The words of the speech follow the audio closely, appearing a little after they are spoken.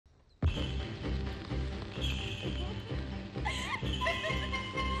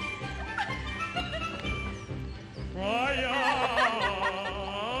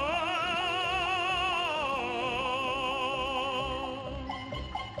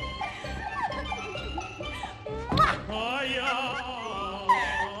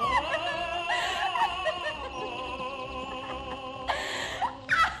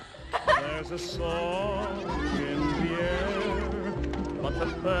There's a song in the air, but the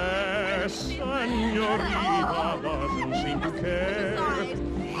fair senorita doesn't seem to care for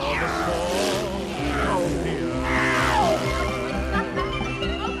the song in the air.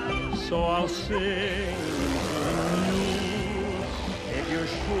 So I'll sing to you, if you're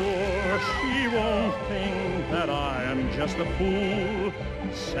sure she won't think that I am just a fool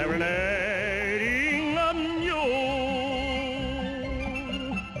serenading a mule.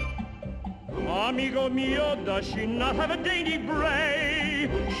 Amigo mio, does she not have a dainty bray?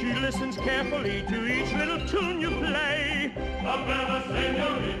 She listens carefully to each little tune you play. A bella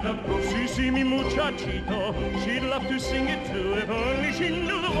senorita, si, si, mi muchachito. She'd love to sing it too if only she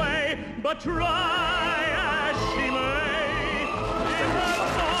knew the way. But try as she may, in her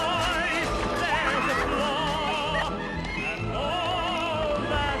voice there's a flaw, and all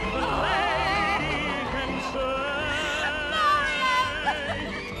that the lady can say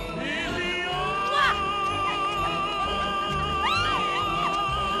is the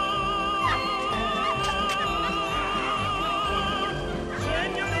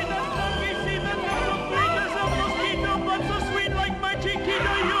Senorita, Donkey Serenade, so sweet as a mosquito, but so sweet like my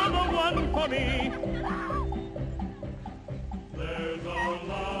chiquita, you're the one for me. There's a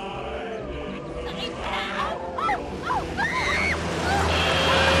light in her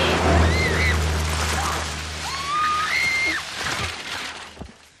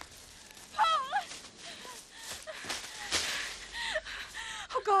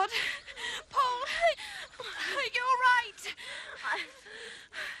Oh, God. Paul, you're all right.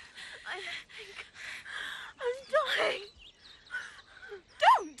 I think I'm dying.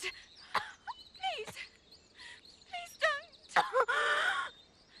 Don't. Please. Please don't. Paul.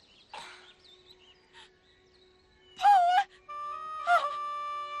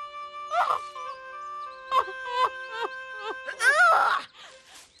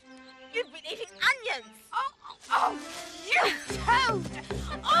 You've been eating onions. Oh, you toad.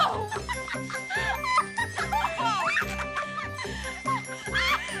 Oh.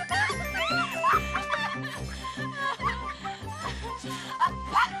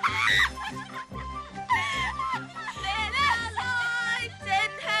 There's a light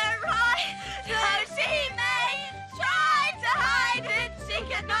in her eye, though she may try to hide it, she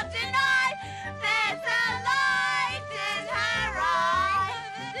cannot deny. There's a light in her eye,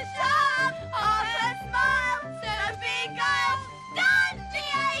 the charm of her smile, so beguile Don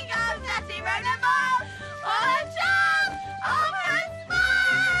Diego, Natty Rona Mile, for the charm of her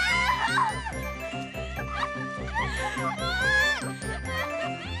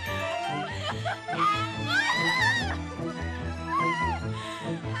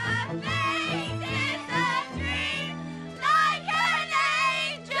Her face is a dream, like an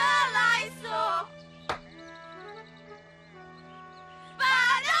angel I saw.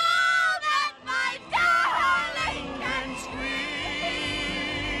 But all that my darling can scream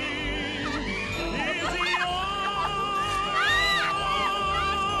is the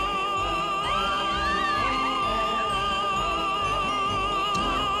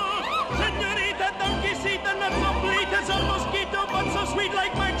Senorita, Donkey Serenade, not so bleak as a mosquito, but so sweet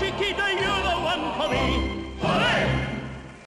like my chiquita, you're the one for me.